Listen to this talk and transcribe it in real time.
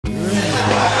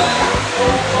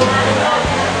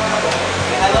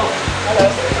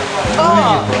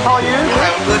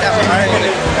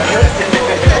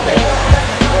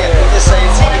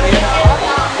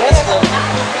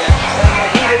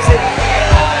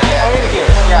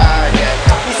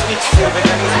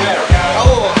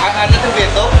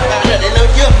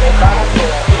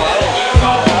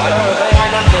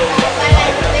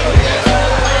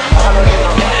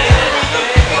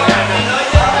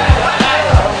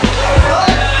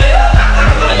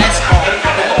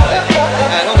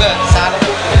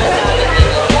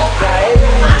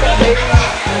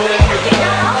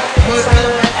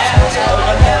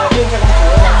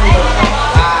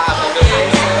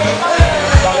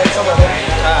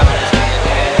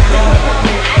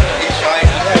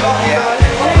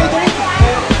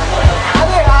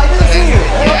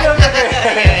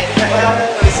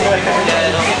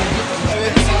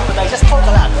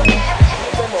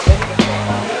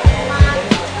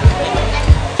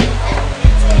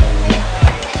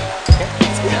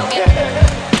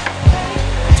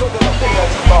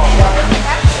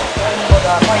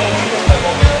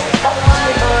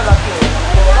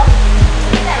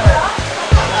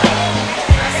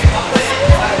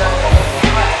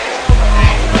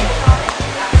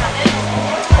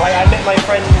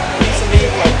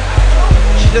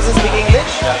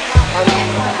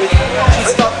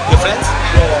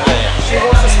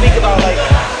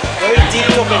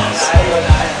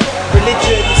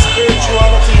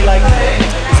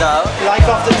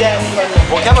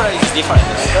different.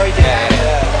 Very different.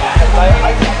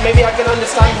 Like, maybe I can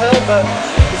understand her, but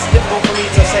it's difficult for me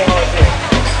to say how I feel.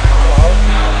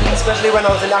 Especially when I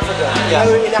was in Africa. Yeah.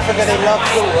 You know, in Africa they love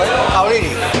pool, right? Oh,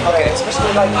 really? Okay.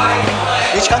 Especially like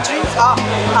Which country?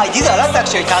 I did a lot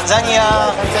actually.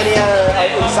 Tanzania. Tanzania,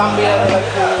 in Zambia they like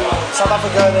pool. South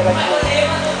Africa they like pool.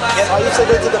 Yes, I used to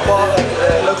go to the bar, like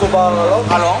the local bar a lot.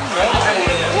 Alone?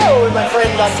 Yeah, with my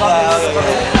friend and family.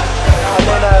 And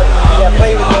then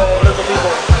play with the local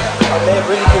people. And they're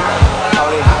really cool.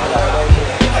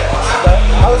 But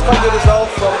I was quite good as well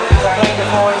from playing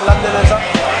before in London and stuff.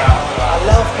 I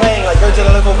love playing, like go to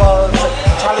the local bars, like,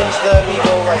 challenge the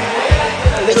people, like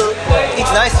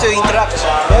It's nice to interact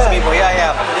with people.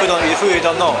 Yeah. Who you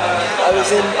don't know. I was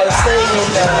staying in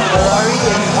Harare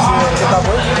in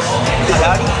Zimbabwe.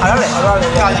 Harare,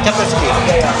 Yeah, the capital city.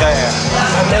 Yeah.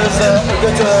 And there was we go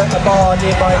to a bar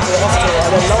nearby to the hostel,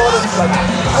 and a lot of like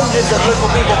hundreds of local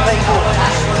people playing pool,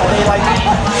 and they like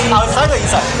Outside or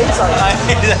inside? inside.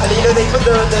 And you know they put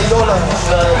the dollar,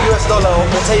 the US dollar on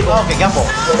the table. Okay, gamble.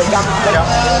 Yeah, they gamble, like,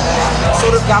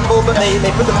 sort of gamble, but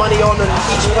they put the money on, and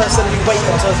each person you wait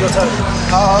until it's your turn.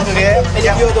 Oh, okay. And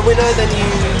if you're the winner, then you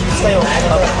stay on.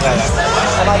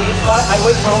 And I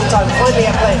wait for a long time. Finally,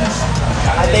 I play.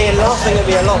 And they're laughing at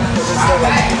me a lot because they're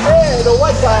like, "Hey, the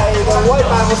white man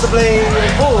wants to play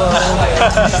pool."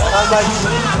 I'm like,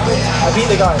 I beat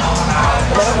the guy.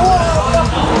 And they're like,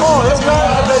 oh, that's great.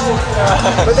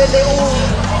 But then they all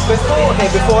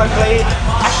before I played.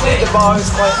 Actually, the bar is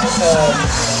quite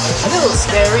a little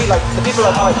scary. Like the people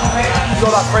are quite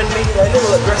not that friendly. They're a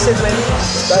little aggressive maybe.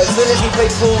 But as soon as you play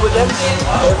pool with them,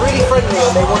 they're really friendly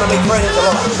and they want to make friends a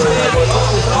lot.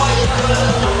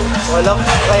 So I love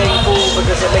playing pool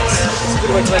because it's a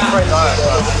good way to make friends.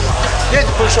 Yeah,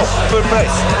 it's pool shop, pool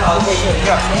place.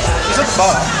 Yeah, it's not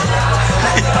bar.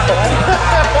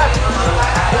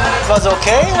 It was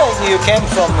okay. Like you came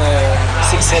from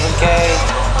 6-7K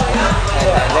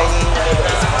and Lenin.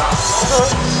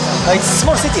 It's a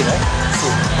small city, right?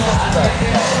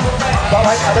 But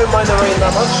like, I don't mind the rain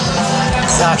that much.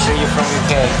 It's actually you're from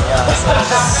UK. Yeah, so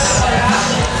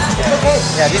It's okay.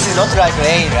 yeah, this is not like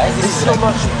rain, right? This is So like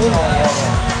much.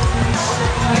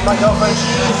 My girlfriend,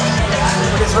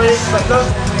 when it's raining, she's like, no.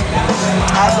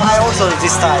 I also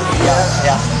this time.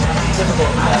 Yeah.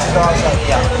 Difficult to go outside.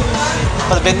 Yeah.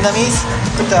 But Vietnamese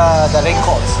put the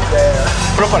raincoats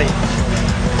properly.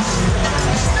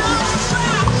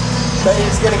 But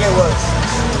it's gonna get worse.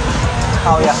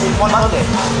 Oh yeah. In one month.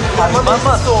 One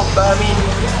month. Storm, but I mean,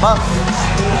 Month.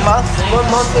 1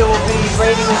 month it will be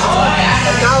raining all the time.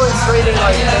 And now it's raining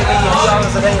like maybe a few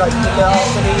hours a day, like in the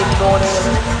afternoon, in the morning,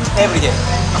 and Every day.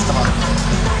 After month.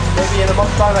 maybe in a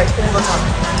month time, like all the time.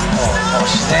 Oh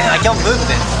gosh. Then I can't move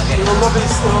then. It will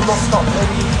not stop.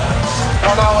 Maybe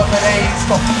 1 hour per day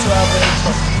stop, 2 hours per day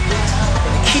stop.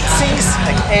 Kid sings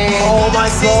like Oh my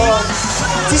god.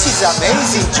 This is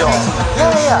amazing job.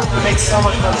 Yeah. It makes so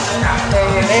much money.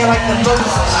 They're like the most.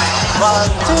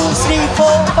 1, 2, 3, 4,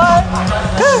 5.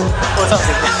 Woo! Or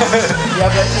something.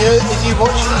 Yeah, but you know, if you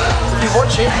watch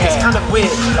it, it's kind of weird.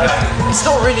 Like, it's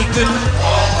not really good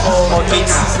for kids.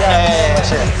 babies. Yeah,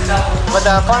 sure. But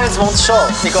the parents won't show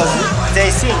because they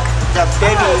think the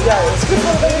baby. Yeah, it's good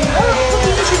for the baby.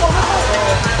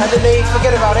 And then they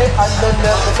forget about it. And then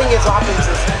the thing is, what happens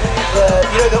is, the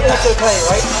autoplay,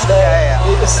 right?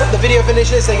 The video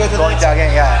finishes, they go to the next one.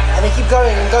 Again, yeah. And they keep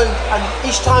going and going. And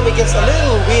each time it gets a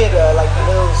little weirder, like a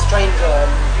little stranger,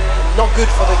 and not good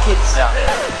for the kids. Yeah.